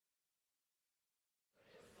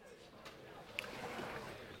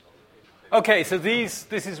Okay, so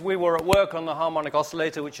we were at work on the harmonic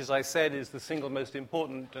oscillator, which, as I said, is the single most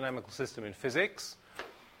important dynamical system in physics.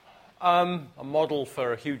 A model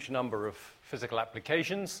for a huge number of physical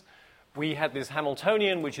applications. We had this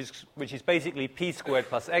Hamiltonian, which is basically p squared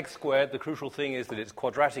plus x squared. The crucial thing is that it's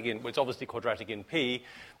quadratic well, it's obviously quadratic in p,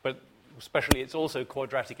 but especially it's also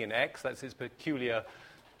quadratic in x. That's its peculiar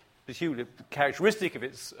characteristic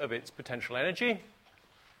of its potential energy.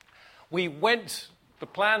 The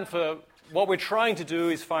plan for what we're trying to do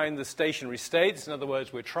is find the stationary states. In other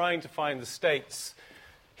words, we're trying to find the states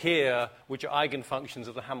here which are eigenfunctions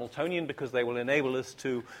of the Hamiltonian because they will enable us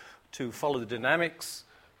to follow the dynamics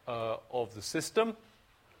of the system.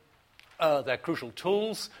 They're crucial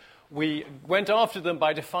tools. We went after them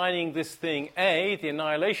by defining this thing A, the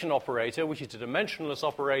annihilation operator, which is a dimensionless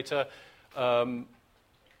operator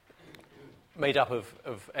made up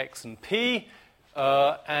of x and p.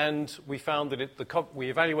 And we found that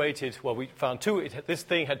this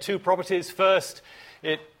thing had two properties. First,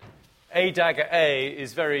 A dagger A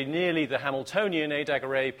is very nearly the Hamiltonian. A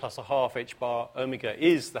dagger A plus a half h bar omega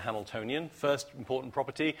is the Hamiltonian. First important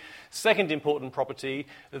property. Second important property,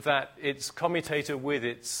 that its commutator with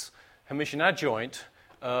its Hermitian adjoint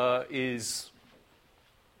is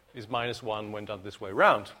 -1 when done this way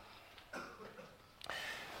round.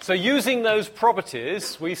 So using those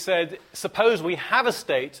properties, we said, suppose we have a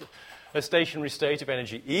stationary state of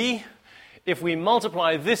energy E. If we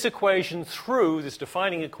multiply this equation through, this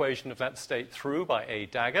defining equation of that state through by A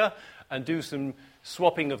dagger, and do some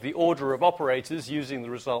swapping of the order of operators using the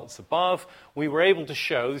results above, we were able to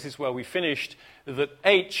show, this is where we finished, that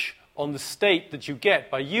H on the state that you get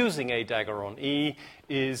by using A dagger on E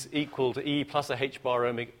is equal to E plus a h bar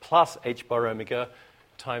omega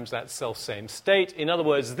times that self-same state. In other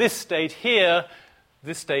words, this state here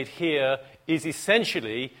is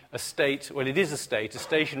essentially a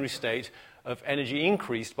stationary state of energy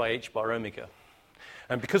increased by h bar omega.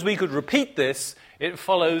 And because we could repeat this, it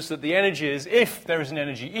follows that the energies, if there is an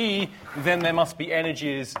energy E, then there must be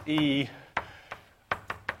energies E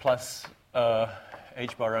plus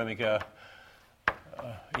h bar omega,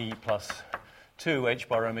 E plus 2 h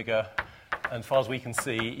bar omega, and as far as we can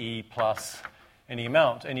see, E plus any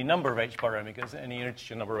number of h bar omegas, any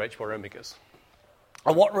integer number of h bar omegas.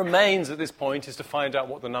 And what remains at this point is to find out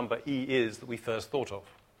what the number E is that we first thought of.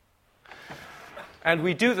 And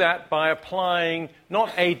we do that by applying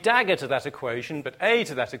not A dagger to that equation, but A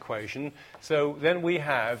to that equation. So then we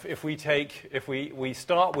have, if we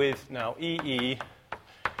start with now EE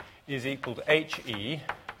is equal to HE,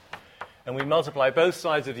 and we multiply both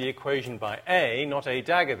sides of the equation by A, not A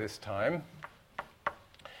dagger this time,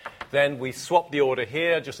 then we swap the order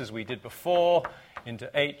here, just as we did before, into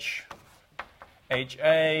HA,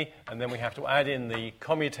 and then we have to add in the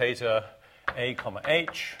commutator A,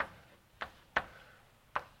 H,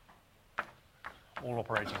 all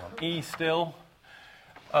operating on E still.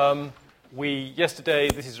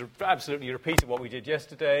 This is absolutely repeated what we did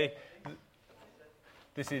yesterday.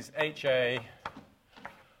 This is HA.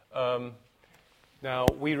 Now,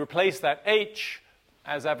 we replace that H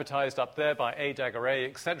as advertised up there by A dagger A,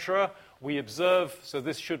 etc. We observe, so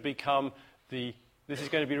this should become this is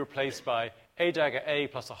going to be replaced by A dagger A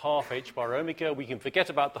plus a half h bar omega. We can forget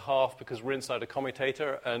about the half because we're inside a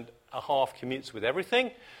commutator and a half commutes with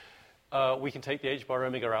everything. We can take the h bar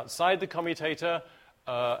omega outside the commutator,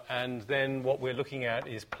 and then what we're looking at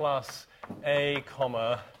is plus A,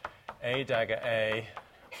 A dagger A,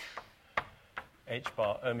 h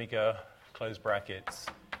bar omega, close brackets,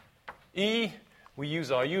 E. We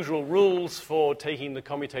use our usual rules for taking the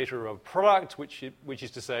commutator of a product, which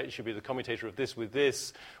is to say it should be the commutator of this, with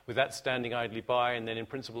that standing idly by, and then in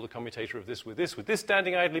principle the commutator of this with this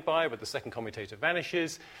standing idly by, but the second commutator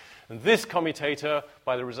vanishes. And this commutator,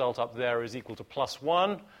 by the result up there, is equal to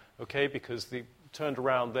 +1, okay, because the turned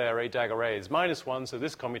around there, A dagger A is -1, so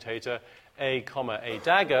this commutator, A, A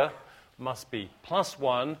dagger, must be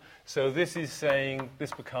 +1. So this is saying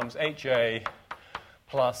this becomes HA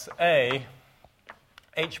plus A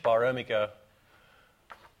h bar omega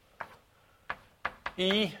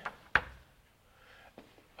E.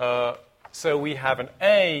 So we have an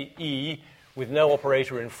AE with no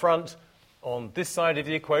operator in front on this side of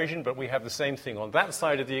the equation, but we have the same thing on that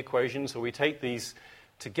side of the equation. So we take these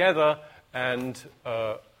together and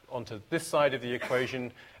onto this side of the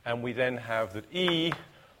equation, and we then have that E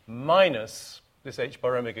minus this h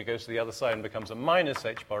bar omega goes to the other side and becomes a minus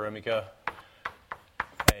h bar omega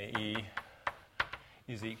AE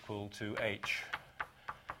is equal to HAE,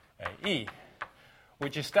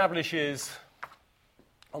 which establishes,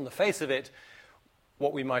 on the face of it,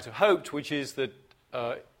 what we might have hoped, which is that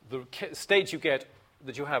the state you get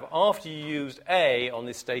that you have after you used A on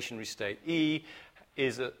this stationary state E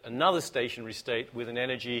is another stationary state with an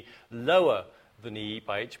energy lower than E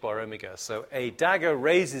by h bar omega. So A dagger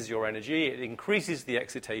raises your energy, it increases the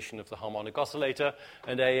excitation of the harmonic oscillator,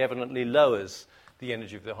 and A evidently lowers the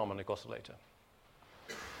energy of the harmonic oscillator.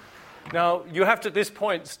 Now, you have to, at this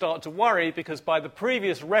point, start to worry, because by the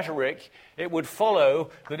previous rhetoric, it would follow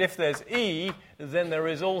that if there's E, then there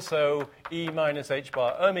is also E minus h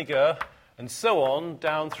bar omega, and so on,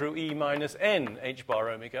 down through E minus n h bar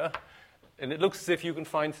omega. And it looks as if you can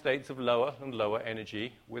find states of lower and lower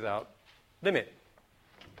energy without limit.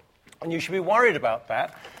 And you should be worried about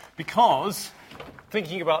that, because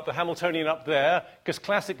thinking about the Hamiltonian up there, because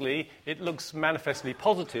classically it looks manifestly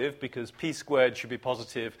positive, because p squared should be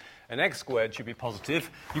positive and x squared should be positive.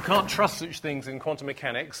 You can't trust such things in quantum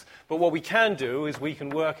mechanics, but what we can do is we can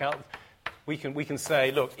work out, we can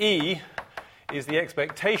say, look, E is the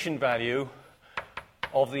expectation value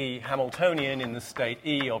of the Hamiltonian in the state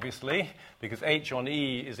E, obviously, because h on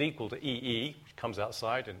E is equal to EE, which comes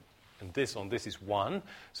outside, and this on this is 1,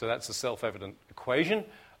 so that's a self-evident equation.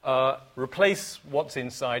 Replace what's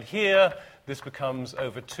inside here. This becomes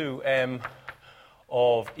over 2m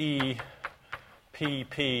of E P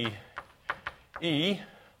P E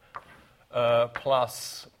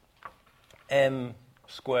plus m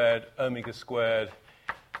squared omega squared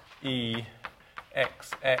E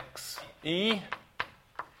x x E.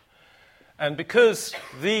 And because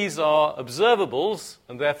these are observables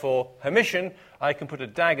and therefore Hermitian, I can put a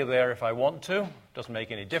dagger there if I want to. Doesn't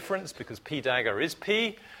make any difference because P dagger is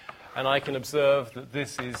P. And I can observe that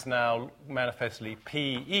this is now manifestly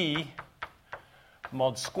PE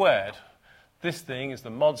mod squared. This thing is the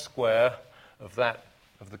mod square of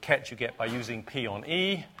the ket you get by using P on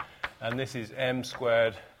E. And this is m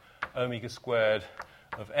squared omega squared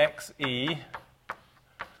of XE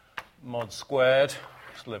mod squared.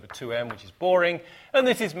 Still over 2m, which is boring. And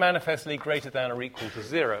this is manifestly greater than or equal to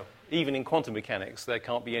 0. Even in quantum mechanics, there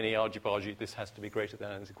can't be any argy-bargy. This has to be greater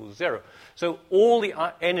than or equal to 0. So all the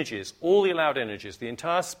energies, all the allowed energies, the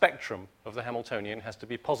entire spectrum of the Hamiltonian has to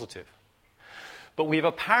be positive. But we've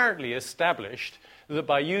apparently established that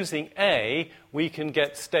by using A, we can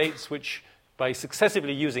get states which, by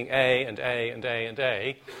successively using A and A and A and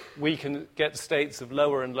A, we can get states of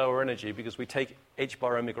lower and lower energy because we take h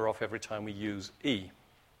bar omega off every time we use E.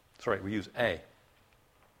 Sorry, we use A.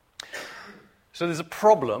 So there's a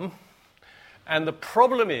problem, and the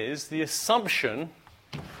problem is the assumption.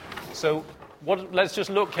 So let's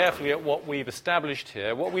just look carefully at what we've established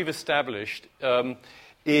here. What we've established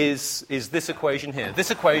is this equation here.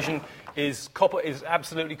 This equation is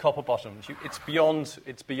absolutely copper-bottomed.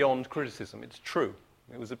 It's beyond criticism. It's true.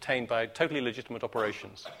 It was obtained by totally legitimate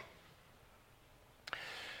operations.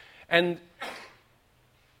 And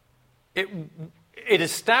it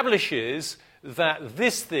establishes that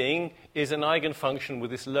this thing is an eigenfunction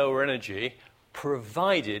with this lower energy,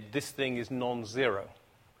 provided this thing is non-zero.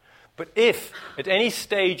 But if, at any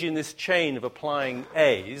stage in this chain of applying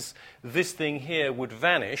A's, this thing here would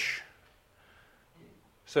vanish,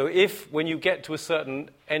 so if, when you get to a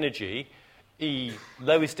certain energy, E,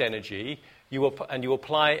 lowest energy, you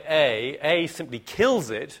apply A simply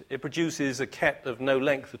kills it, it produces a ket of no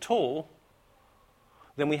length at all,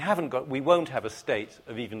 then we won't have a state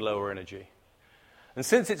of even lower energy. And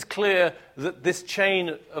since it's clear that this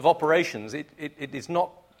chain of operations,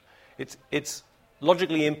 it's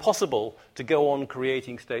logically impossible to go on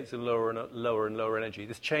creating states of lower and lower energy.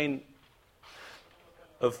 This chain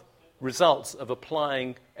of results of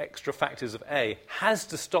applying extra factors of A has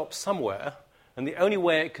to stop somewhere, and the only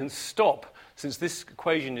way it can stop, since this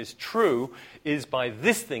equation is true, is by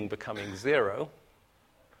this thing becoming 0.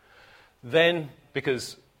 Then,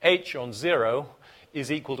 because h on 0 is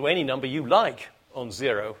equal to any number you like on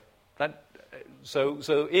 0.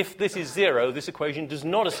 So if this is 0, this equation does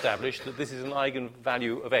not establish that this is an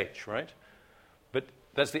eigenvalue of h, right? But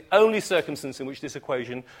that's the only circumstance in which this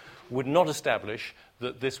equation would not establish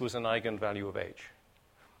that this was an eigenvalue of h.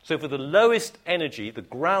 So for the lowest energy, the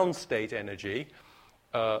ground state energy,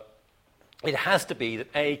 it has to be that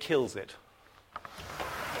A kills it.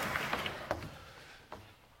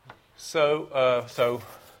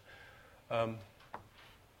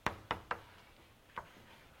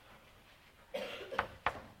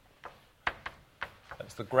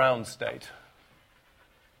 That's the ground state.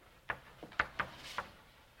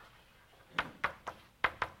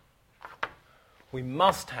 We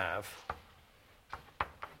must have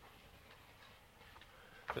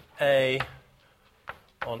that A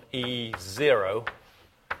on E0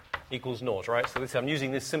 equals 0, right? So I'm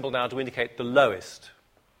using this symbol now to indicate the lowest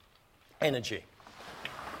energy.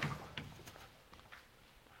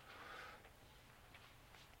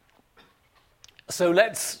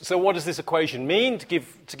 So what does this equation mean? To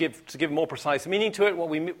give more precise meaning to it,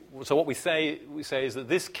 what we say is that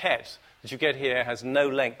this ket that you get here has no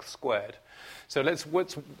length squared. So let's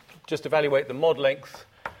just evaluate the mod length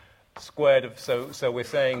squared of, so we're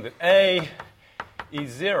saying that A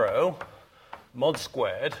E0 mod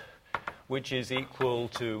squared, which is equal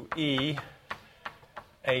to E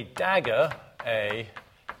A dagger A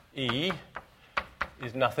E,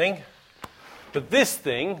 is nothing. But this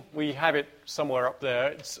thing, we have it somewhere up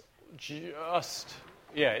there. It's just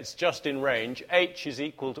in range. H is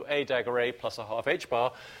equal to A dagger A plus a half H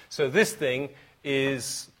bar. So this thing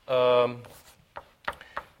is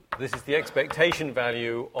this is the expectation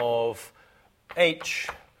value of H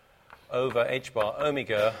over H bar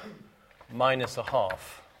omega minus a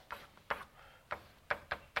half.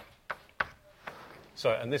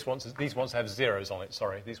 Sorry, and these ones have zeros on it.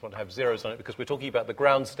 Sorry, these ones have zeros on it because we're talking about the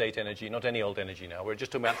ground state energy, not any old energy now. We're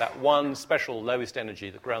just talking about that one special lowest energy,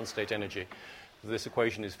 the ground state energy, that this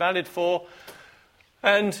equation is valid for.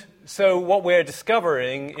 And so what we're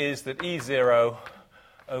discovering is that E0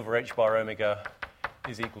 over H bar omega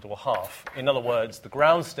is equal to a half. In other words, the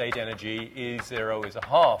ground state energy, E0, is a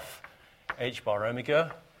half H bar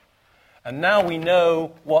omega. And now we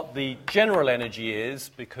know what the general energy is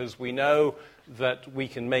because we know that we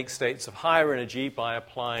can make states of higher energy by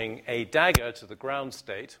applying a dagger to the ground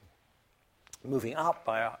state, moving up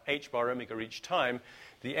by H bar omega each time.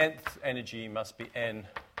 The nth energy must be n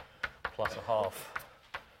plus a half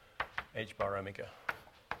H bar omega.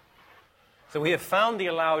 So we have found the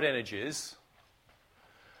allowed energies.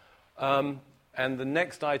 And the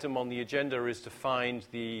next item on the agenda is to find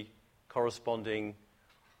the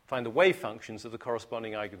wave functions of the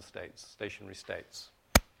corresponding eigenstates, stationary states.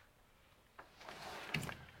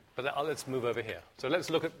 But let's move over here. So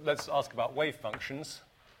let's ask about wave functions.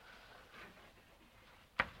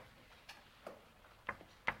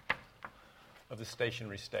 Of the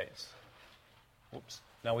stationary states. Whoops.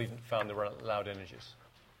 Now we've found the allowed energies.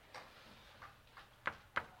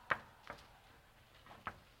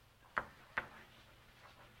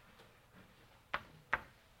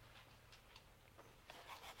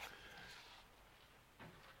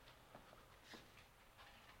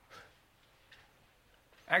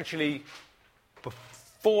 Actually,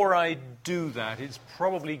 before I do that, it's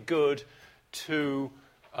probably good to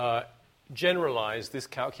generalize this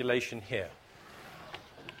calculation here.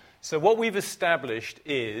 So what we've established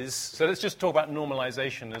is, so let's just talk about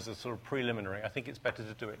normalization as a sort of preliminary. I think it's better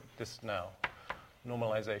to do it just now.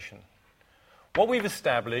 Normalization. What we've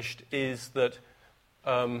established is that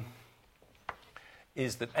A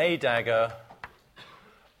dagger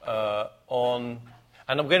on...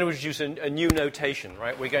 And I'm going to introduce a new notation,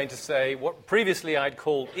 right? We're going to say what previously I'd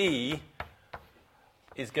called E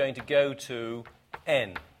is going to go to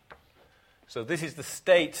N. So this is the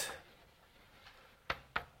state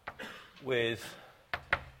with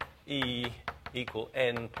E equal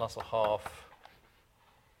N plus a half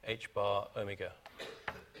H bar omega.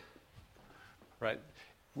 Right?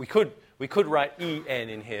 We could write En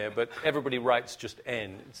in here, but everybody writes just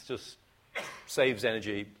N. It's just saves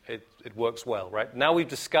energy, it works well, right? Now we've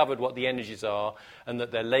discovered what the energies are and that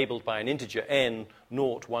they're labeled by an integer n,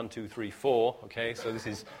 0, 1, 2, 3, 4, okay? So this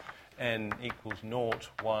is n equals 0,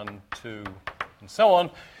 1, 2, and so on.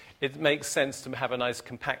 It makes sense to have a nice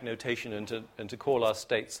compact notation and to call our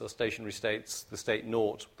states, our stationary states, the state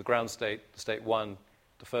 0, the ground state, the state 1,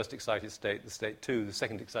 the first excited state, the state 2, the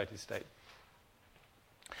second excited state.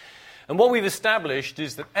 And what we've established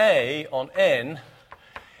is that A on n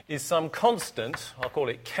is some constant, I'll call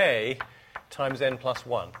it k, times n plus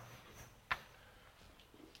 1.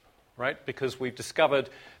 Right? Because we've discovered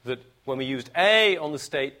that when we used A on the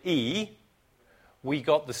state E, we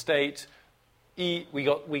got the state E, we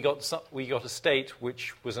got a state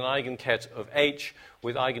which was an eigenket of H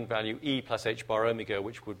with eigenvalue E plus H bar omega,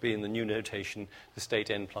 which would be in the new notation the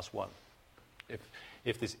state n plus 1.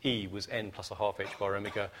 If this E was n plus a half H bar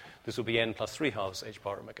omega, this will be n plus 3 halves H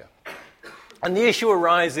bar omega. And the issue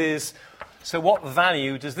arises, so what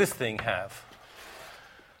value does this thing have?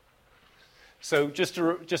 So just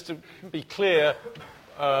to be clear,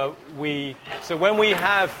 we've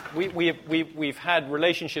had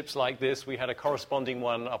relationships like this. We had a corresponding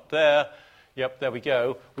one up there. Yep, there we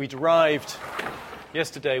go.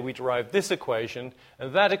 Yesterday we derived this equation,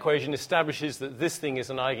 and that equation establishes that this thing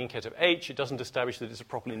is an eigenket of H. It doesn't establish that it's a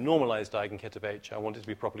properly normalized eigenket of H. I want it to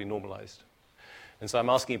be properly normalized. And so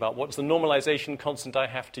I'm asking about what's the normalization constant I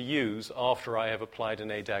have to use after I have applied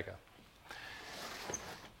an A dagger.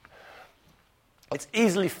 It's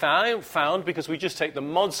easily found because we just take the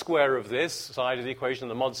mod square of this side of the equation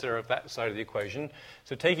and the mod square of that side of the equation.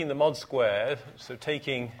 So taking the mod squared, so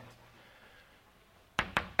taking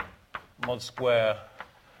mod square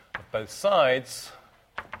of both sides,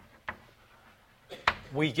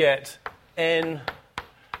 we get n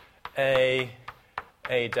a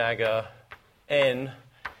dagger n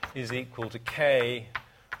is equal to k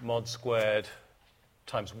mod squared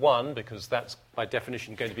times 1, because that's by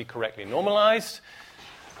definition going to be correctly normalized.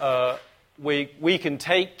 We can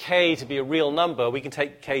take k to be a real number. We can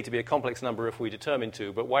take k to be a complex number if we determine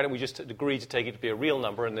to, but why don't we just agree to take it to be a real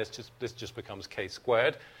number, and this just becomes k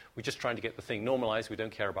squared. We're just trying to get the thing normalized. We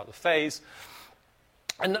don't care about the phase.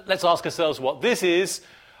 And let's ask ourselves what this is.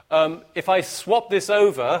 If I swap this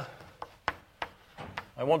over,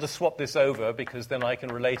 I want to swap this over because then I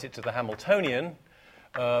can relate it to the Hamiltonian.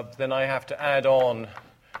 Then I have to add on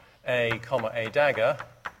a comma a dagger,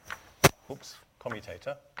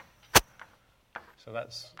 commutator. So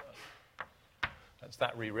that's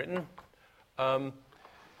that rewritten.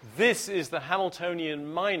 This is the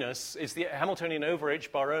Hamiltonian minus, it's the Hamiltonian over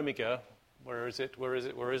h bar omega. Where is it?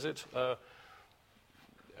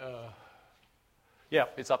 Yeah,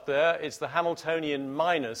 it's up there. It's the Hamiltonian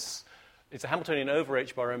minus, it's a Hamiltonian over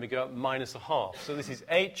h bar omega minus a half. So this is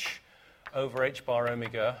h over h bar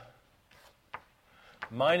omega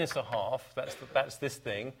minus a half. That's this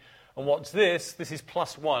thing. And what's this? This is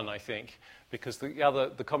plus 1, I think, because the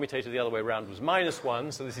commutator the other way around was minus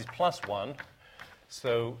 1, so this is plus 1.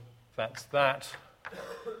 So that's that.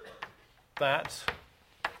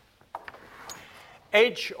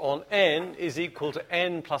 H on n is equal to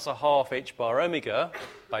n plus a half h bar omega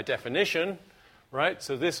by definition, right?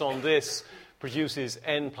 So this on this produces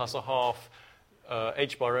n plus a half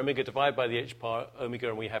h bar omega divided by the h bar omega,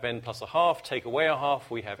 and we have n plus a half. Take away a half,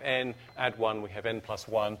 we have n. Add 1, we have n plus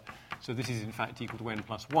 1. So this is in fact equal to n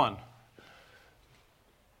plus 1.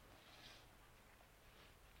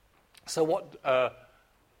 So what?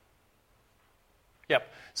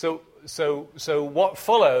 So what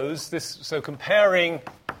follows? So comparing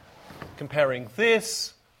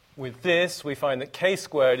this with this, we find that k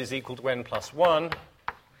squared is equal to n plus 1.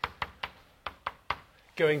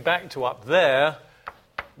 Going back to up there,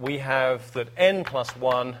 we have that n plus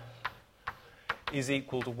 1 is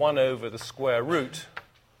equal to 1 over the square root.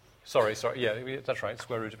 Sorry, yeah, that's right,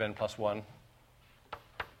 square root of n plus 1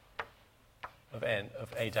 of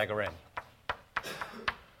a dagger n.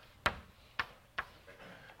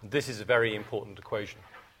 This is a very important equation.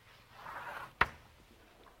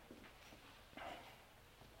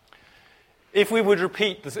 If we would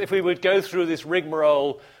repeat this, if we would go through this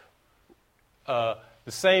rigmarole, the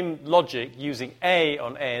same logic using a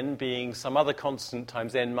on n being some other constant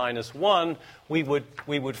times n minus 1, we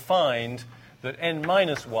would find that n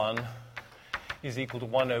minus 1 is equal to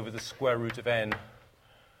 1 over the square root of n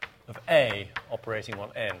of a operating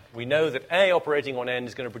on n. We know that a operating on n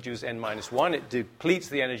is going to produce n minus 1. It depletes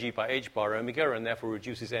the energy by h bar omega and therefore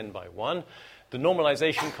reduces n by 1. The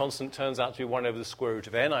normalization constant turns out to be 1 over the square root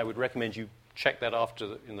of n. I would recommend you check that after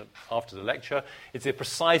the lecture. It's a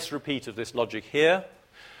precise repeat of this logic here.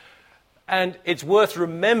 And it's worth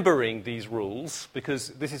remembering these rules because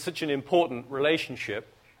this is such an important relationship.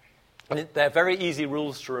 And they're very easy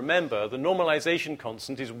rules to remember. The normalization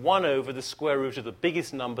constant is 1 over the square root of the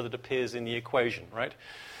biggest number that appears in the equation, right?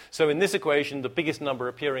 So in this equation, the biggest number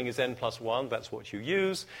appearing is n plus 1. That's what you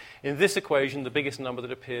use. In this equation, the biggest number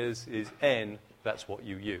that appears is n. That's what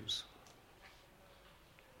you use.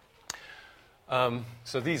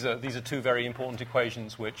 So these are two very important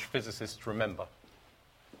equations which physicists remember.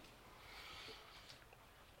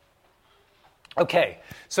 Okay,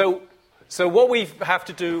 so what we have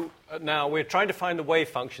to do now, we're trying to find the wave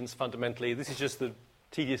functions fundamentally. This is just the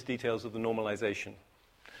tedious details of the normalization.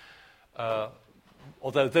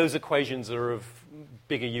 Although those equations are of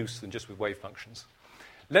bigger use than just with wave functions.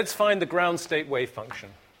 Let's find the ground state wave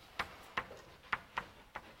function.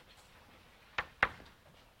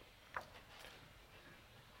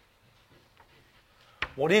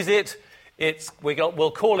 What is it?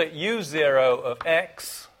 We'll call it u0 of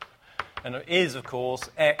x, and it is, of course,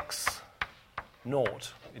 x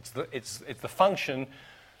naught. It's the function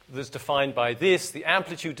that's defined by this, the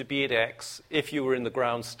amplitude to be at x, if you were in the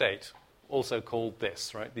ground state, also called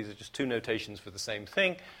this, right? These are just two notations for the same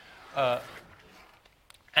thing.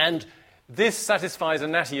 And this satisfies a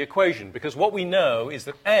Natta equation, because what we know is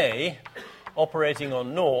that A operating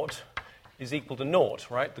on naught is equal to naught,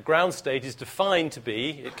 right? The ground state is defined to be,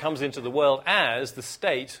 it comes into the world as the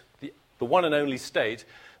state, the one and only state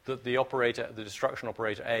that the destruction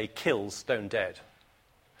operator A kills stone dead.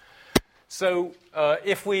 So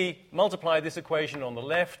if we multiply this equation on the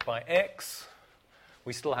left by x,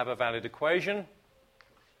 we still have a valid equation.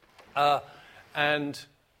 And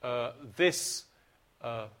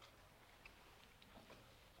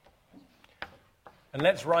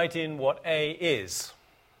let's write in what A is.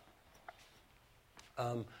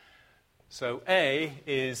 So A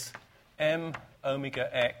is m omega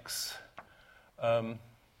x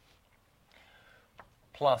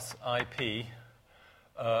plus IP.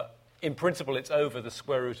 In principle, it's over the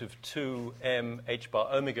square root of 2m h bar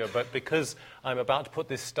omega, but because I'm about to put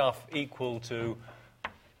this stuff equal to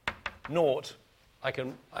naught, I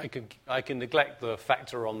can neglect the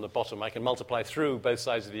factor on the bottom. I can multiply through both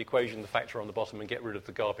sides of the equation, the factor on the bottom, and get rid of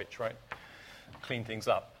the garbage, right? Clean things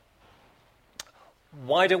up.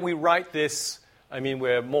 Why don't we write this? I mean,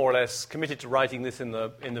 we're more or less committed to writing this in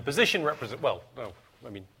the position represent. Well, no, I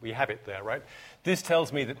mean, we have it there, right? This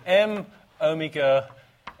tells me that m omega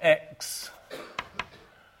x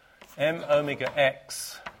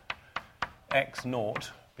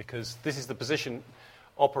naught, because this is the position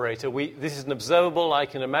operator. This is an observable. I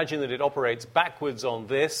can imagine that it operates backwards on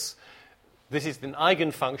this. This is an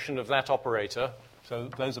eigenfunction of that operator. So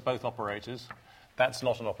those are both operators. That's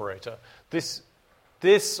not an operator. This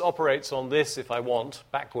operates on this if I want,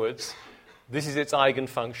 backwards. This is its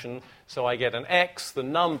eigenfunction. So I get an x, the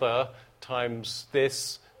number, times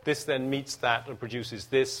this. This then meets that and produces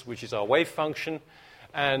this, which is our wave function.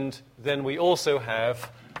 And then we also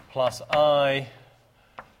have plus I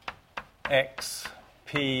x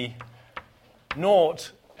p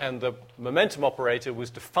naught. And the momentum operator was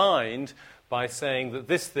defined by saying that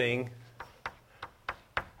this thing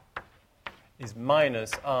is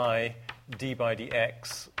minus I d by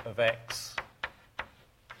dx of x.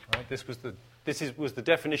 Right? This was the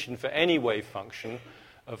definition for any wave function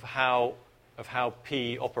of how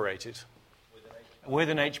p operated. With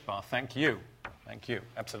an h bar. Thank you. Thank you.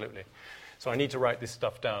 Absolutely. So I need to write this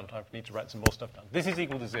stuff down. I need to write some more stuff down. This is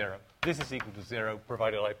equal to 0. This is equal to 0,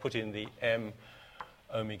 provided I put in the m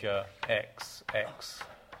omega x.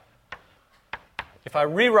 If I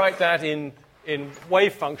rewrite that in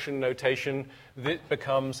wave function notation, it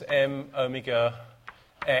becomes m omega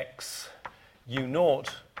x u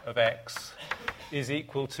naught of x is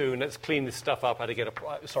equal to, and let's clean this stuff up, how to get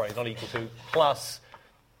not equal to, plus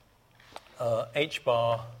h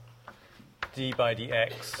bar d by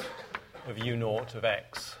dx of u naught of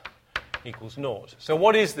x equals naught. So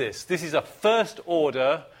what is this? This is a first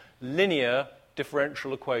order linear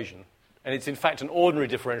differential equation. And it's in fact an ordinary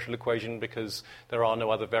differential equation because there are no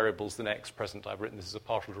other variables than x present. I've written this as a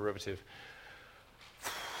partial derivative.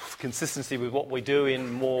 Consistency with what we do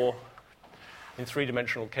in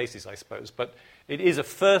three-dimensional cases, I suppose. But it is a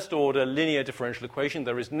first-order linear differential equation.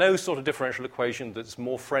 There is no sort of differential equation that's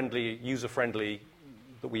more friendly, user-friendly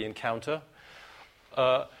that we encounter.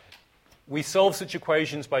 We solve such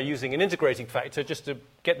equations by using an integrating factor. Just to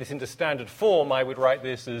get this into standard form, I would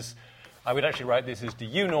actually write this as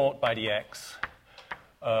du naught by dx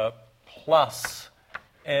plus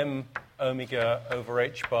m omega over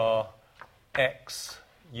h bar x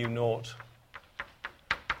u naught.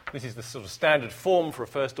 This is the sort of standard form for a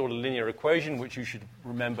first-order linear equation, which you should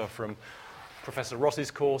remember from Professor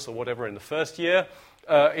Ross's course or whatever in the first year.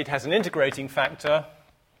 It has an integrating factor,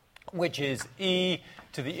 which is e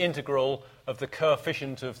to the integral of the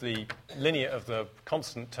coefficient of the linear of the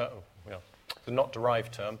constant term, the not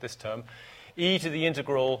derived term, this term, e to the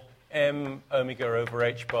integral m omega over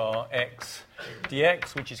h bar x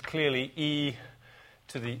dx, which is clearly e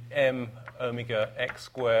to the m omega x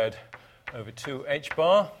squared over 2 h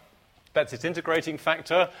bar. That's its integrating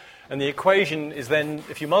factor. And the equation is then,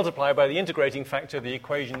 if you multiply by the integrating factor, the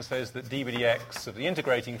equation says that d by dx of the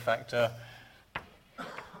integrating factor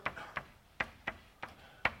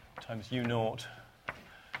times u naught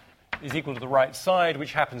is equal to the right side,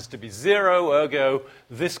 which happens to be 0. Ergo,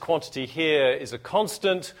 this quantity here is a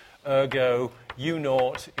constant. Ergo, u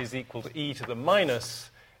naught is equal to e to the minus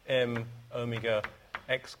m omega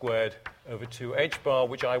x squared over 2 h bar,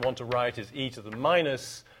 which I want to write as e to the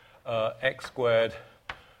minus x squared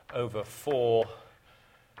over 4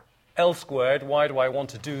 L squared. Why do I want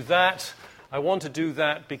to do that? I want to do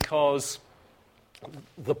that because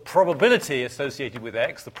the probability associated with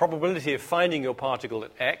x, the probability of finding your particle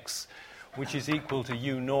at x, which is equal to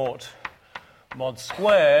u naught mod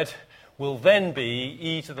squared, will then be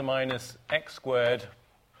e to the minus x squared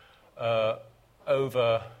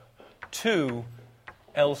over 2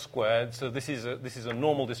 L squared. So this is a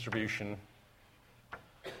normal distribution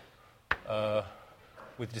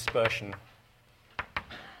with dispersion.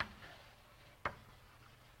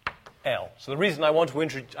 L. So the reason I want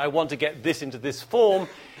to get this into this form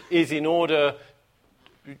is in order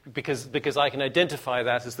because I can identify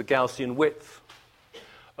that as the Gaussian width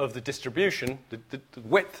of the distribution, the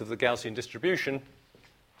width of the Gaussian distribution.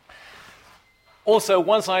 Also,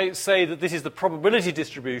 once I say that this is the probability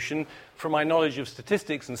distribution, from my knowledge of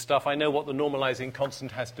statistics and stuff, I know what the normalizing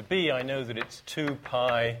constant has to be. I know that it's 2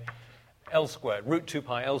 pi L squared, root 2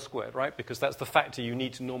 pi L squared, right? Because that's the factor you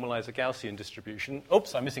need to normalize a Gaussian distribution.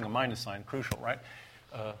 Oops, I'm missing a minus sign. Crucial, right?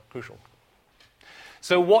 Crucial.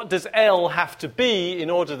 So what does L have to be in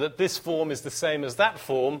order that this form is the same as that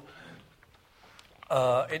form?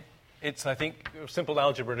 It's, I think, simple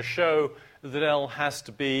algebra to show that L has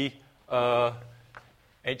to be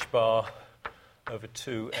h bar over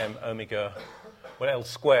 2m omega. Well, L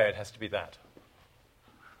squared has to be that.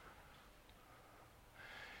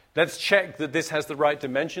 Let's check that this has the right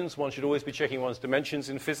dimensions. One should always be checking one's dimensions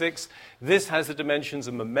in physics. This has the dimensions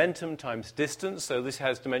of momentum times distance. So this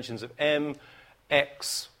has dimensions of m,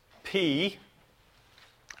 x, p.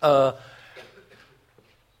 So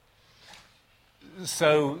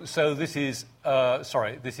this is,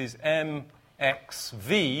 this is m, x,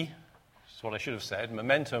 v. That's what I should have said.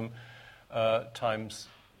 Momentum times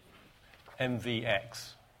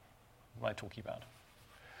mvx. What am I talking about?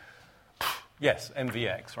 Yes,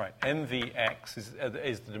 mvx, right. Mvx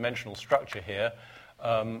is the dimensional structure here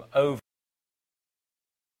over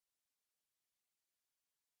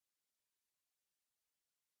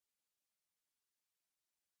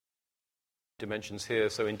dimensions here.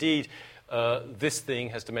 So indeed, this thing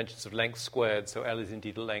has dimensions of length squared, so L is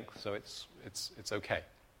indeed a length, so it's okay.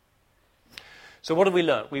 So what have we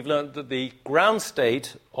learned? We've learned that the ground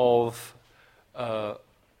state of a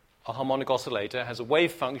harmonic oscillator has a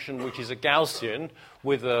wave function which is a Gaussian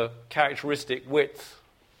with a characteristic width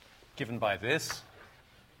given by this.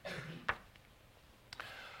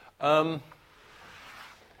 And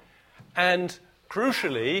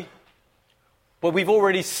crucially, well, we've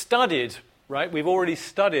already studied, right? We've already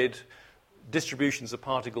studied distributions of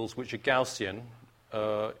particles which are Gaussian,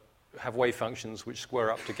 have wave functions which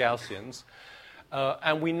square up to Gaussians.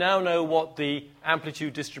 And we now know what the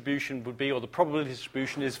amplitude distribution would be, or the probability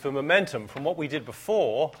distribution is for momentum. From what we did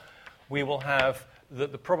before, we will have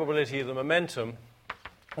that the probability of the momentum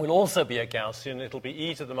will also be a Gaussian. It'll be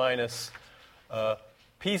e to the minus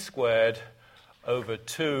p squared over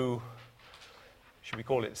 2, should we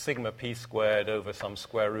call it sigma p squared over some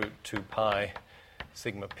square root 2 pi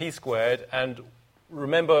sigma p squared. And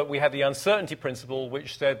remember, we had the uncertainty principle,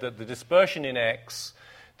 which said that the dispersion in x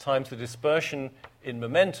times the dispersion in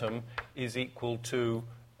momentum is equal to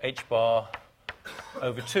h bar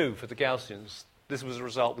over 2 for the Gaussians. This was a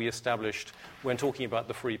result we established when talking about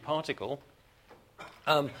the free particle.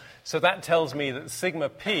 So that tells me that sigma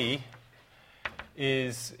p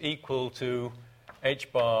is equal to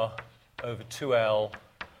h bar over 2L.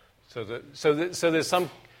 So there's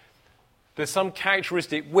some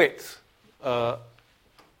characteristic width, there's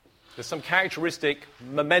some characteristic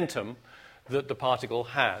momentum that the particle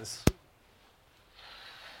has.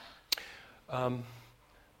 Now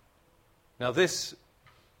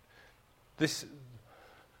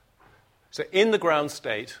so in the ground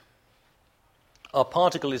state, our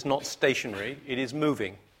particle is not stationary, it is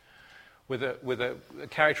moving with a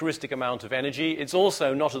characteristic amount of energy. It's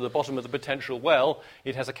also not at the bottom of the potential well,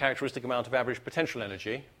 it has a characteristic amount of average potential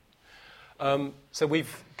energy. So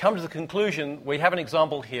we've come to the conclusion, we have an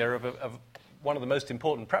example here of one of the most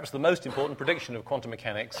important, perhaps the most important prediction of quantum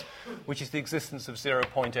mechanics, which is the existence of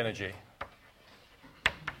zero-point energy.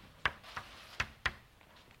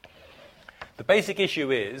 The basic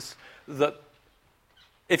issue is that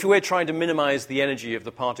if we're trying to minimize the energy of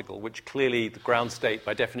the particle, which clearly the ground state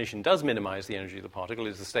by definition does minimize the energy of the particle,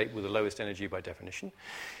 is the state with the lowest energy by definition.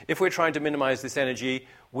 If we're trying to minimize this energy,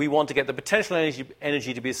 we want to get the potential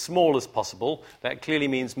energy to be as small as possible. That clearly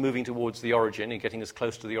means moving towards the origin and getting as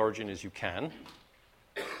close to the origin as you can.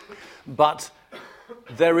 But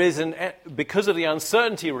there is because of the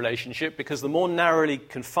uncertainty relationship, because the more narrowly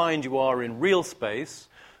confined you are in real space,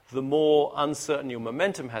 the more uncertain your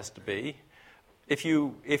momentum has to be. If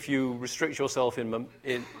you restrict yourself in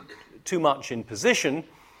too much in position,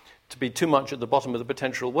 to be too much at the bottom of the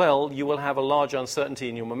potential well, you will have a large uncertainty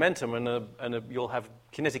in your momentum and you'll have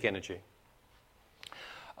kinetic energy.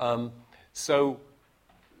 So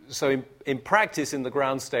in practice, in the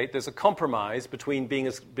ground state, there's a compromise between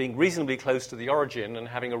being reasonably close to the origin and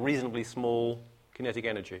having a reasonably small kinetic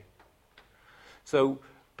energy. So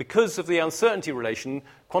because of the uncertainty relation,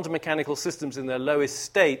 quantum mechanical systems in their lowest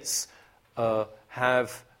states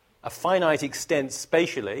have a finite extent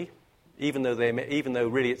spatially, even though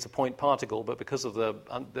really it's a point particle, but because of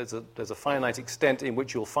there's a finite extent in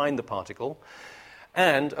which you'll find the particle,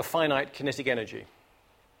 and a finite kinetic energy.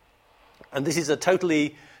 And this is a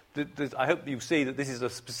totally, I hope you see that this is a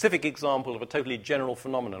specific example of a totally general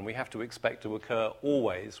phenomenon we have to expect to occur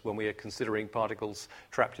always when we are considering particles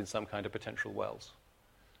trapped in some kind of potential wells.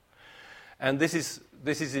 And this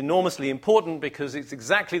is enormously important because it's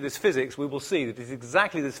exactly this physics, we will see that it's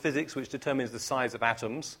exactly this physics which determines the size of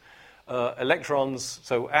atoms. Electrons,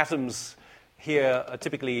 so atoms here are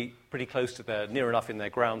typically pretty close to near enough in their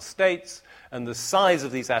ground states, and the size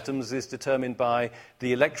of these atoms is determined by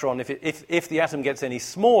the electron. If the atom gets any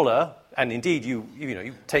smaller, and indeed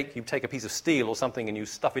you take a piece of steel or something and you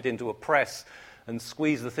stuff it into a press and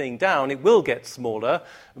squeeze the thing down, it will get smaller,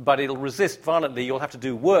 but it'll resist violently. You'll have to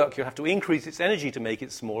do work. You'll have to increase its energy to make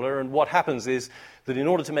it smaller. And what happens is that in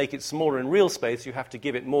order to make it smaller in real space, you have to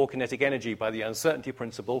give it more kinetic energy by the uncertainty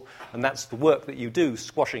principle, and that's the work that you do,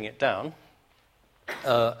 squashing it down.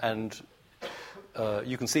 You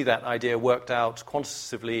can see that idea worked out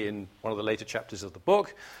quantitatively in one of the later chapters of the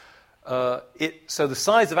book. So the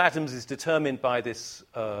size of atoms is determined by this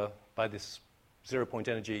zero-point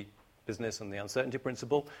energy business and the uncertainty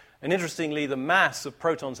principle. And interestingly, the mass of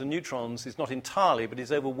protons and neutrons is not entirely, but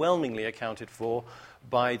is overwhelmingly accounted for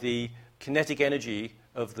by the kinetic energy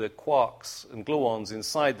of the quarks and gluons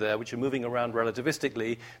inside there, which are moving around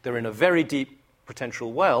relativistically. They're in a very deep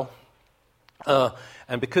potential well, and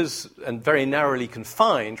very narrowly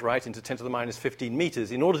confined, right, into 10 to the minus 15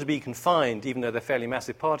 meters. In order to be confined, even though they're fairly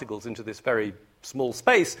massive particles, into this very small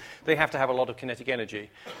space, they have to have a lot of kinetic energy.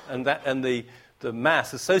 And the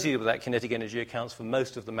mass associated with that kinetic energy accounts for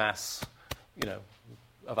most of the mass,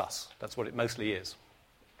 of us. That's what it mostly is.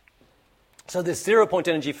 So this zero-point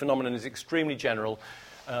energy phenomenon is extremely general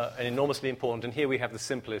and enormously important. And here we have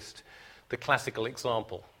the classical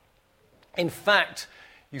example. In fact,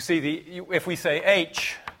 you see, if we say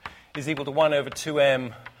H is equal to 1 over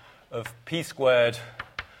 2m of p squared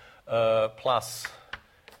plus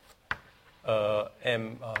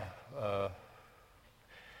m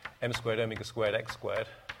squared omega squared x squared,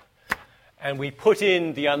 and we put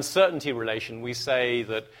in the uncertainty relation, we say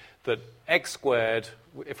that x squared,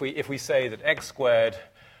 if we say that x squared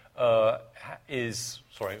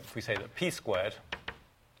if we say that p squared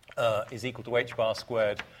is equal to h bar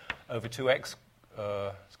squared over 2x,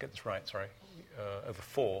 let's get this right, over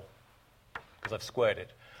 4, because I've squared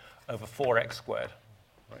it, over 4x squared.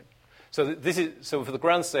 Right? So for the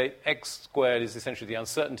ground state, x squared is essentially the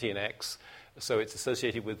uncertainty in x, so it's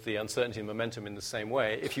associated with the uncertainty and momentum in the same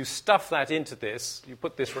way. If you stuff that into this, you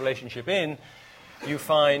put this relationship in, you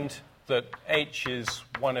find that h is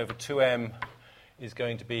 1 over 2m is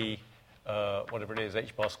going to be, whatever it is,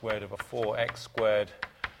 h bar squared over 4x squared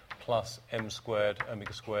plus m squared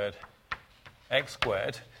omega squared x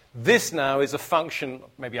squared. This now is a function.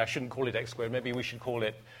 Maybe I shouldn't call it x squared. Maybe we should call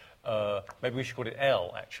it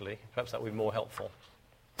L, actually. Perhaps that would be more helpful.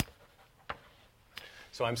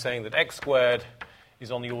 So I'm saying that x squared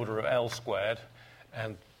is on the order of L squared,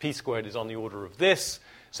 and p squared is on the order of this.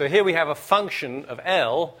 So here we have a function of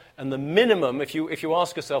L, and the minimum, if you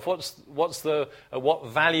ask yourself, what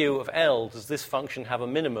value of L does this function have a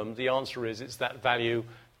minimum? The answer is it's that value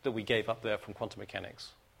that we gave up there from quantum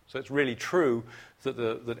mechanics. So it's really true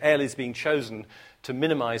that L is being chosen to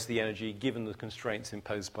minimize the energy given the constraints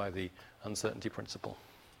imposed by the uncertainty principle.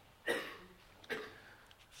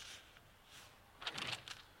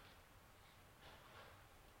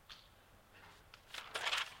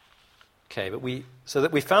 Okay, so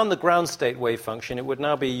that we found the ground state wave function, it would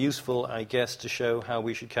now be useful, I guess, to show how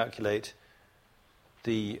we should calculate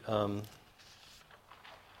the...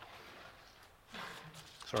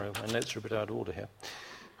 sorry, my notes are a bit out of order here.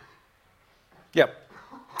 Yep.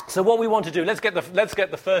 So what we want to do, let's get the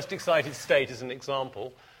first excited state as an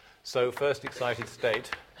example. So first excited state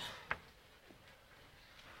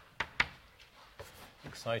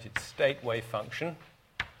wave function.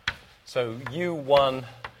 So u1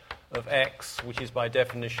 of x, which is by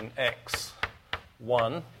definition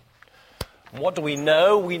x1. And what do we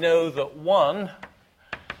know? We know that 1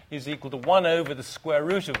 is equal to 1 over the square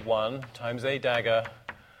root of 1 times a dagger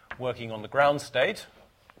working on the ground state.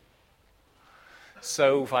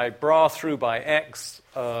 So if I bra through by x,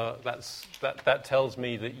 that tells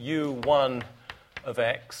me that u1 of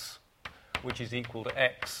x, which is equal to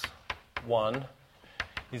x1,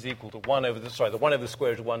 is equal to 1 over the 1 over the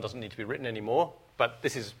square root of 1 doesn't need to be written anymore, but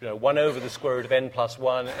this is 1 over the square root of n plus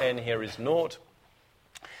 1, n here is 0,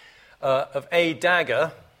 of a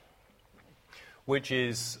dagger, which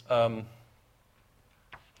is m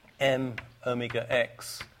omega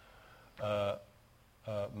x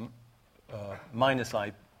minus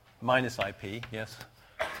IP, yes,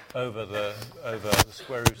 over the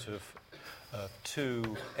square root of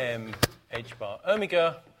 2m h bar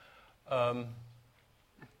omega.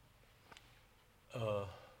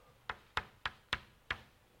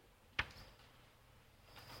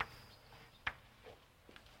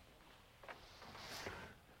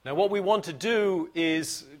 Now, what we want to do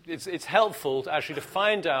is, it's helpful to actually to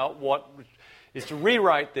find out is to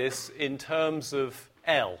rewrite this in terms of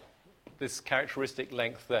L, this characteristic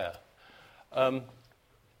length there.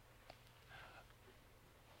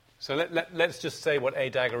 So let's just say what A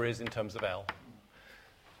dagger is in terms of L.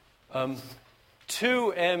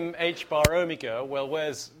 2m h bar omega,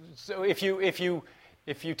 well, so if you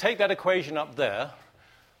take that equation up there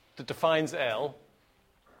that defines L,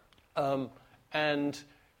 and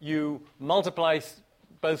you multiply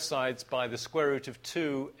both sides by the square root of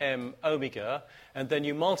 2m omega, and then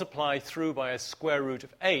you multiply through by a square root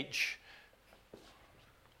of h,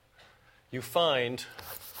 you find,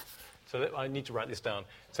 so I need to write this down.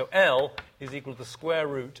 So L is equal to the square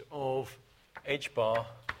root of h bar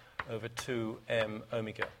over 2m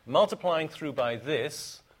omega. Multiplying through by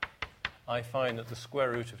this, I find that the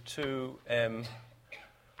square root of 2m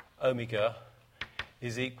omega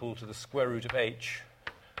is equal to the square root of h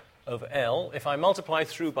over L. If I multiply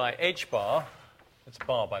through by h bar, it's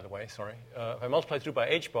bar, by the way, sorry. If I multiply through by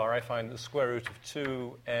h bar, I find the square root of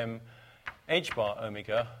 2m h bar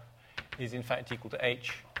omega is in fact equal to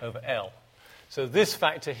h over L. So this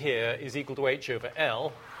factor here is equal to h over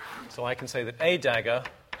L. So I can say that A dagger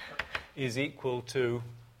is equal to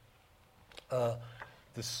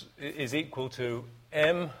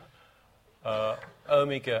m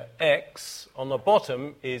omega x. On the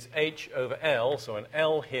bottom is h over L, so an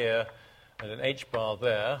L here and an h bar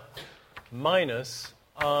there, minus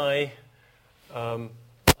I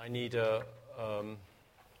need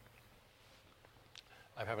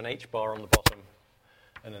I have an h bar on the bottom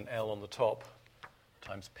and an L on the top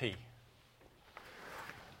times p.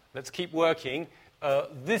 Let's keep working.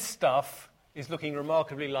 This stuff is looking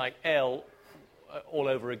remarkably like L all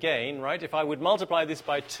over again, right? If I would multiply this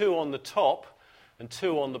by 2 on the top and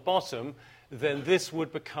 2 on the bottom, then this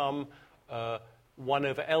would become 1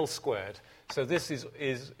 over L squared. So this is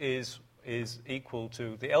equal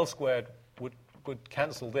to, the L squared would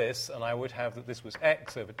cancel this, and I would have that this was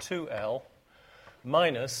x over 2L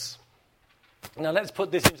minus, now let's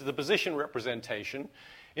put this into the position representation.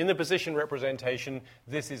 In the position representation,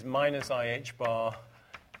 this is minus IH bar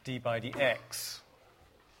d by dx.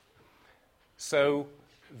 So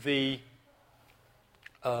the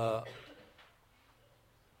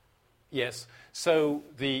so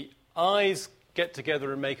the i's get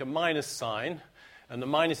together and make a minus sign, and the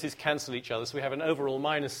minuses cancel each other. So we have an overall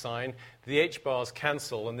minus sign. The h bars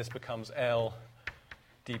cancel, and this becomes L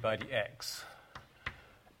d by dx.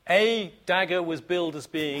 A dagger was billed as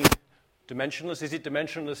being dimensionless. Is it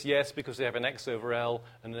dimensionless? Yes, because they have an x over L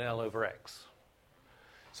and an L over x.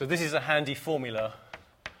 So this is a handy formula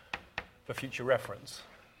for future reference.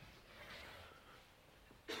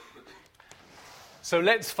 So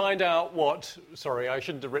let's find out what, sorry, I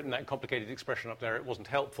shouldn't have written that complicated expression up there. It wasn't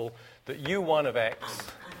helpful. That u1 of x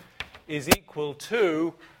is equal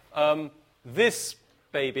to this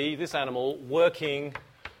baby, this animal, working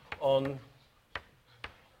on,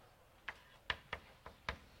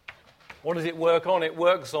 what does it work on? It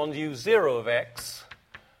works on u0 of x.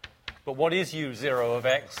 But what is u0 of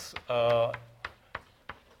x?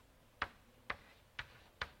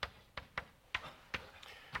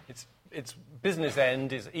 Its business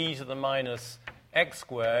end is e to the minus x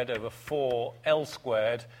squared over 4l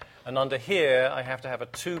squared. And under here, I have to have a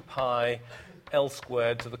 2 pi l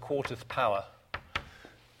squared to the quarteth power.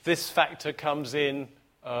 This factor comes in.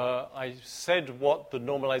 I said what the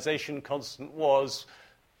normalization constant was.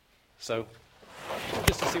 So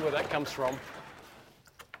just to see where that comes from.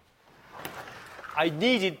 I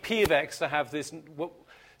needed p of x to have this.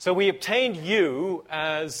 So we obtained u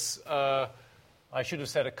as, I should have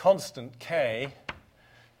said a constant k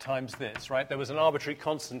times this, right? There was an arbitrary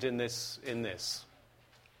constant in this.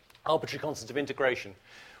 Arbitrary constant of integration,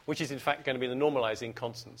 which is in fact going to be the normalizing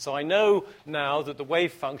constant. So I know now that the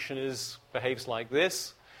wave function behaves like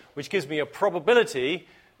this, which gives me a probability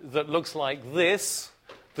that looks like this.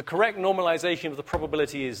 The correct normalization of the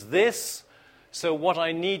probability is this. So what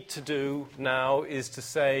I need to do now is to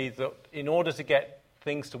say that in order to get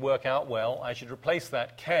things to work out well, I should replace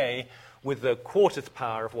that k with the quarteth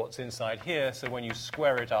power of what's inside here. So when you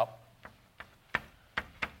square it up,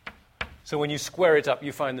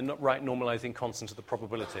 you find the right normalizing constant of the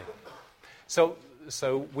probability. So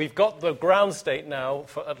we've got the ground state now,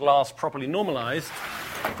 at last, properly normalized.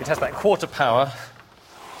 it has that quarter power.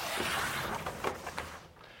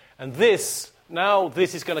 And this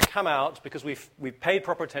is going to come out, because we've paid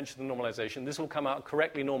proper attention to the normalization, this will come out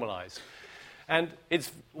correctly normalized. And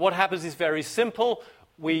what happens is very simple.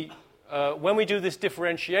 When we do this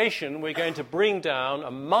differentiation, we're going to bring down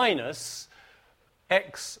a minus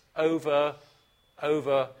x over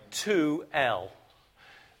 2L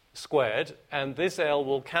squared, and this L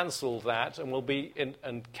will cancel that,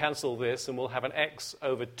 and cancel this, and we'll have an x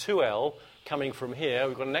over 2L coming from here.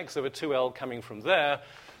 We've got an x over 2L coming from there.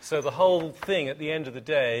 So the whole thing at the end of the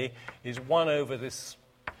day is 1 over this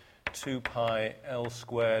 2 pi L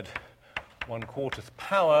squared 1/4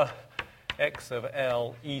 power x over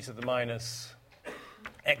L e to the minus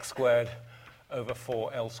x squared over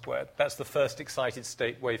 4L squared. That's the first excited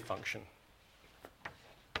state wave function.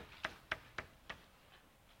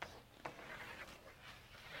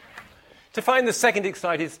 To find the second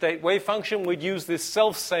excited state wave function, we'd use this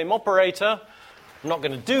self-same operator. I'm not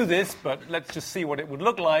going to do this, but let's just see what it would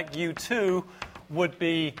look like. U2 would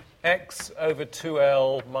be x over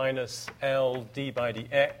 2L minus L d by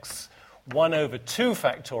dx, 1 over 2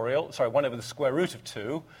 factorial, 1 over the square root of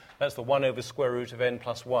 2. That's the 1 over square root of n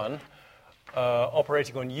plus 1,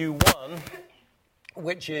 operating on U1,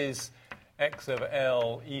 which is x over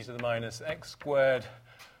L e to the minus x squared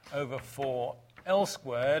over 4L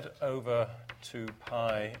squared over 2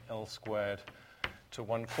 pi L squared to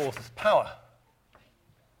 1/4 power.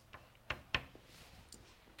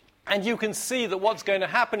 And you can see that what's going to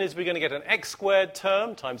happen is we're going to get an x squared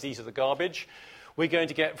term times e to the garbage. We're going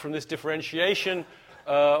to get, from this differentiation,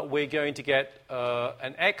 we're going to get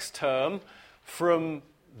an x term from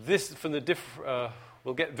this,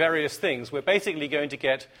 we'll get various things. We're basically going to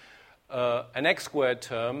get an x squared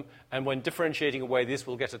term, and when differentiating away this,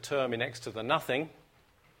 we'll get a term in x to the nothing.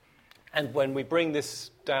 And when we bring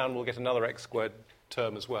this down, we'll get another x squared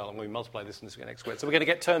term as well. And when we multiply this and this, we get x squared. So we're going to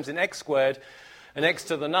get terms in x squared and x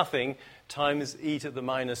to the nothing times e to the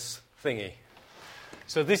minus thingy.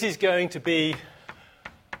 So this is going to be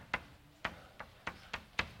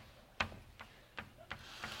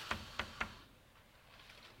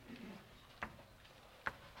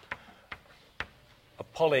a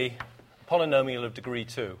polynomial of degree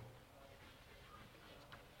 2.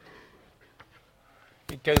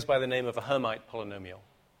 It goes by the name of a Hermite polynomial.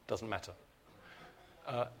 Doesn't matter.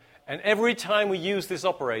 And every time we use this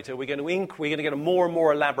operator, we're going to get a more and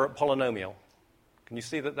more elaborate polynomial. Can you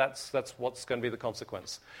see that that's what's going to be the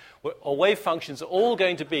consequence? Our wave functions are all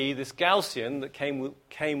going to be this Gaussian that came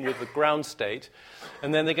with the ground state,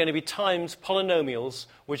 and then they're going to be times polynomials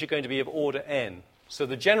which are going to be of order n. So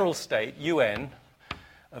the general state, un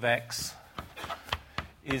of x,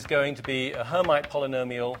 is going to be a Hermite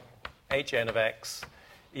polynomial, hn of x,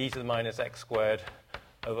 e to the minus x squared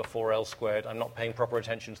over 4L squared. I'm not paying proper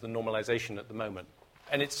attention to the normalization at the moment.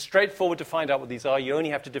 And it's straightforward to find out what these are. You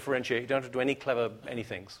only have to differentiate. You don't have to do any clever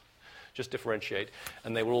anythings. Just differentiate,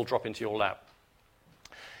 and they will all drop into your lap.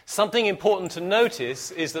 Something important to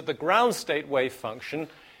notice is that the ground state wave function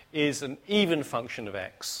is an even function of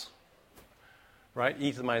x, right?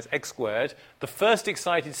 E to the minus x squared. The first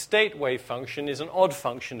excited state wave function is an odd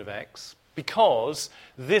function of x because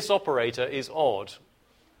this operator is odd.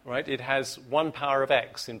 Right? It has 1 power of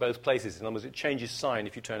x in both places. In other words, it changes sign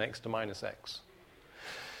if you turn x to minus x.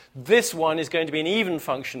 This one is going to be an even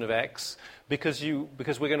function of x because we're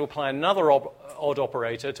going to apply another odd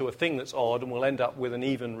operator to a thing that's odd, and we'll end up with an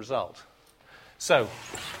even result. So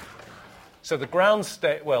the ground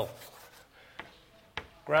state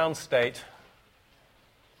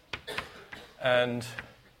and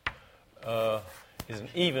is an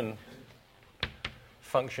even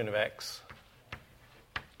function of x.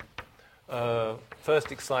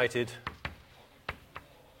 First excited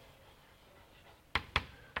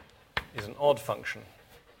is an odd function.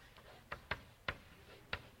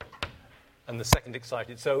 And the second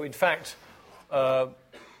excited. So, in fact, un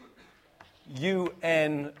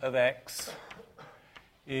of x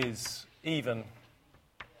is even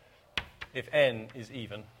if n is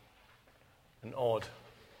even and odd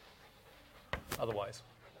otherwise.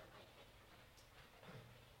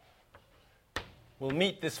 We'll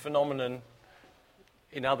meet this phenomenon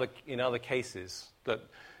in other cases, that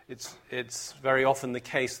it's very often the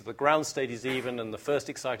case that the ground state is even and the first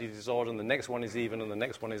excited is odd and the next one is even and the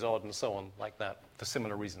next one is odd and so on, like that, for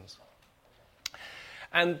similar reasons.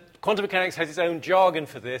 And quantum mechanics has its own jargon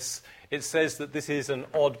for this. It says that this is an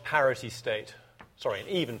odd parity state. Sorry, an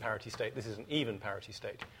even parity state. This is an even parity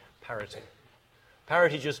state. Parity.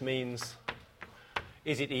 Parity just means,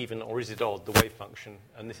 is it even or is it odd, the wave function?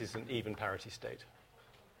 And this is an even parity state.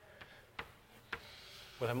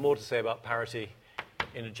 We'll have more to say about parity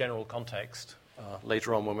in a general context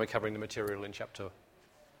later on when we're covering the material in Chapter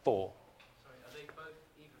 4. Sorry, are they both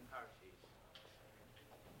even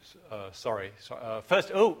parities? Sorry. First,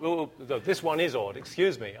 this one is odd.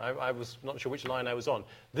 Excuse me. I was not sure which line I was on.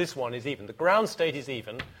 This one is even. The ground state is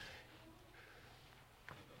even.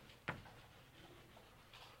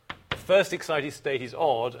 The first excited state is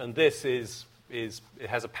odd, and this is it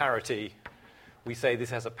has a parity. We say this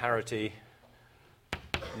has a parity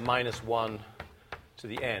 -1 to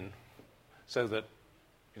the n, so that,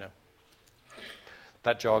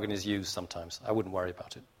 that jargon is used sometimes. I wouldn't worry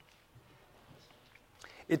about it.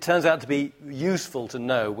 It turns out to be useful to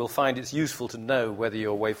know. We'll find it's useful to know whether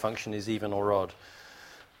your wave function is even or odd.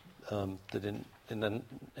 That then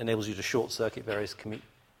enables you to short-circuit various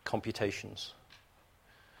computations.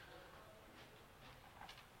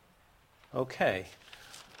 Okay.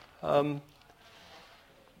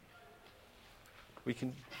 We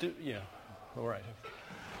can do, all right.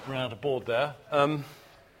 Ran out of board there.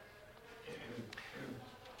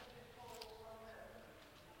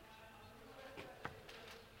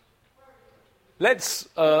 Let's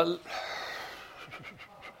have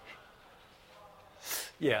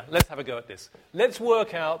a go at this. Let's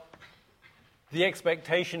work out the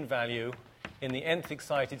expectation value in the nth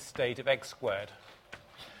excited state of x squared.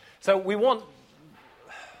 So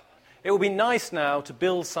it would be nice now to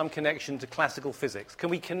build some connection to classical physics. Can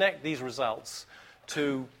we connect these results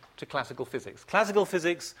to classical physics? Classical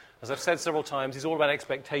physics, as I've said several times, is all about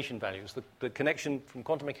expectation values. The connection from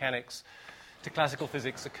quantum mechanics to classical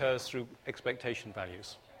physics occurs through expectation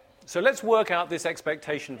values. So let's work out this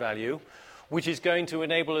expectation value, which is going to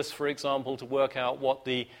enable us, for example, to work out what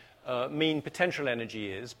the mean potential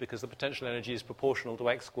energy is, because the potential energy is proportional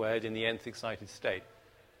to x squared in the nth excited state.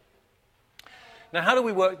 Now, how do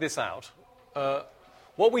we work this out?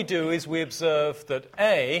 What we do is we observe that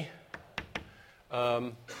A,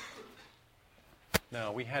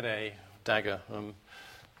 now we had a dagger.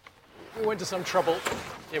 We went to some trouble.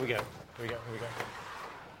 Here we go.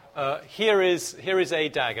 Here is a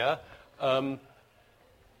dagger.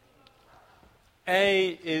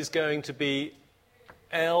 A is going to be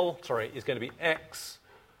x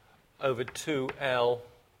over 2L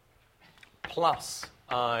plus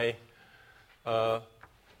I L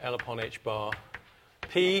upon h bar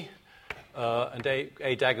p, and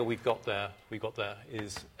a dagger we got there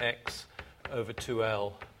is x over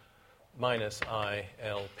 2L minus I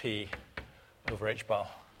L p over h bar.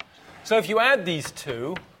 So if you add these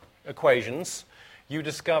two equations, you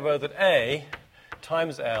discover that A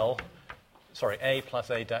plus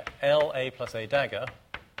A dagger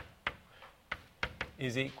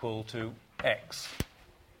is equal to x.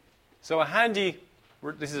 So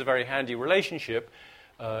this is a very handy relationship.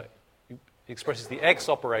 It expresses the x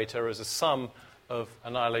operator as a sum of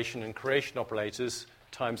annihilation and creation operators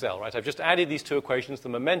times L, right? I've just added these two equations. The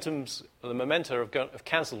momenta have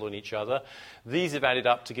cancelled on each other. These have added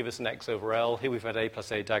up to give us an x over L. Here we've had A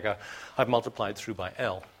plus A dagger. I've multiplied through by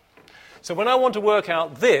L. So when I want to work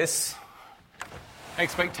out this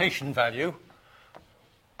expectation value,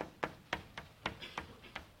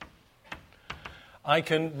 I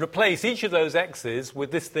can replace each of those x's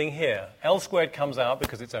with this thing here. L squared comes out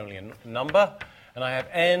because it's only a number, and I have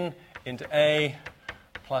n into A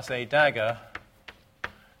plus A dagger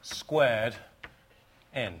squared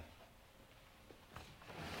n.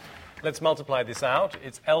 Let's multiply this out.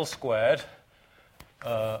 It's L squared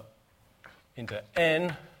into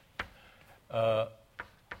n A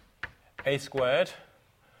squared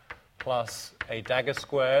plus A dagger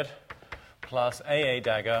squared plus A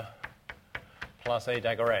dagger plus A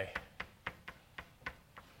dagger A.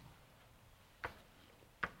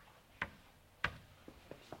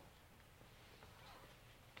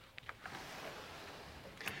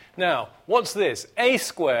 Now, what's this? A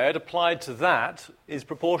squared applied to that is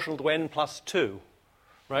proportional to n plus 2,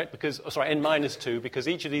 right? N minus 2, because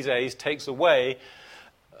each of these A's takes away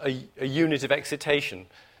a unit of excitation.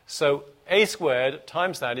 So A squared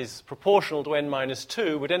times that is proportional to n minus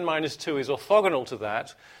 2, but n minus 2 is orthogonal to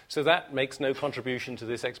that, so that makes no contribution to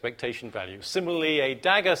this expectation value. Similarly, A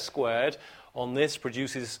dagger squared on this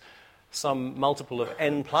produces some multiple of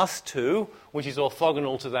n plus 2, which is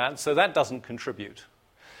orthogonal to that, so that doesn't contribute.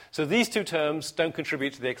 So these two terms don't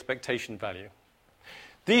contribute to the expectation value.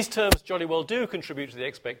 These terms jolly well do contribute to the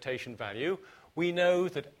expectation value. We know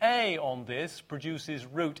that A on this produces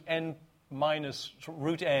root n times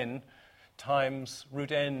times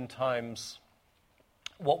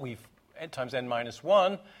n minus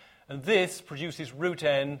 1, and this produces root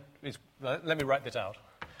n. Let me write this out.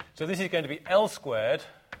 So this is going to be L squared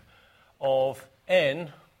of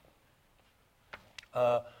n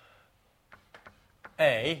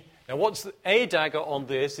A. Now, what's the A dagger on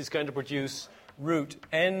this is going to produce root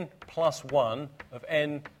n plus 1 of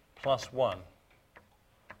n plus 1.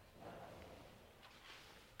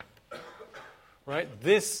 Right?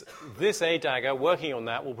 This A dagger, working on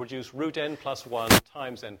that, will produce root n plus 1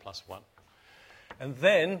 times n plus 1. And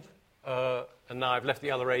then, and now I've left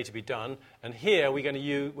the other A to be done, and here we're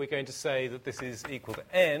going to say that this is equal to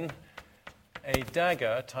n A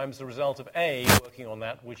dagger times the result of A working on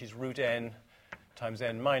that, which is root n times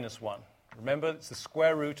n minus 1. Remember, it's the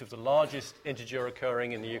square root of the largest integer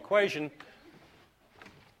occurring in the equation.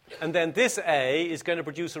 And then this A is going to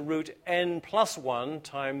produce a root n plus 1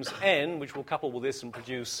 times n, which will couple with this and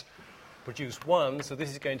produce 1. So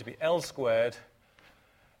this is going to be L squared.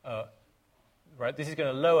 Right, this is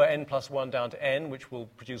going to lower n plus 1 down to n, which will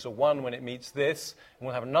produce a 1 when it meets this. And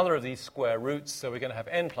we'll have another of these square roots, so we're going to have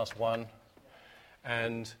n plus 1.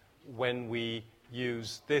 And when we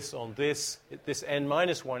use this on this n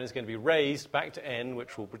minus 1 is going to be raised back to n,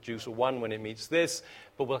 which will produce a 1 when it meets this.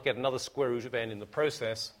 But we'll get another square root of n in the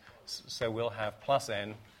process. So we'll have plus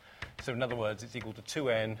n. So in other words, it's equal to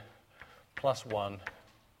 2n plus 1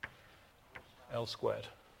 L squared.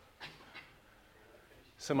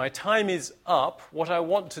 So my time is up. What I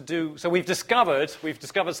want to do, so we've discovered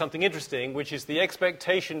something interesting, which is the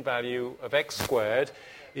expectation value of x squared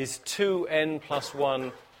is 2n plus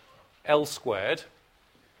 1 L squared.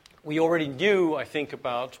 We already knew, I think,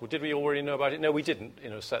 about, well, did we already know about it? No, we didn't,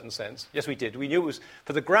 in a certain sense. Yes, we did. We knew it was,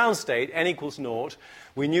 for the ground state, n equals 0.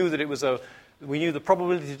 We knew that we knew the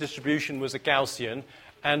probability distribution was a Gaussian,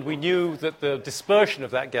 and we knew that the dispersion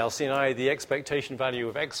of that Gaussian, i.e. the expectation value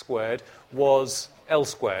of x squared, was L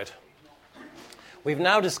squared. We've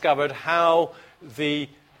now discovered how the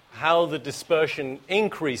dispersion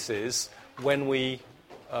increases when we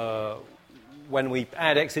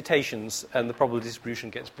add excitations and the probability distribution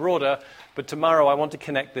gets broader. But tomorrow I want to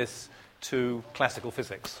connect this to classical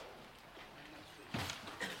physics.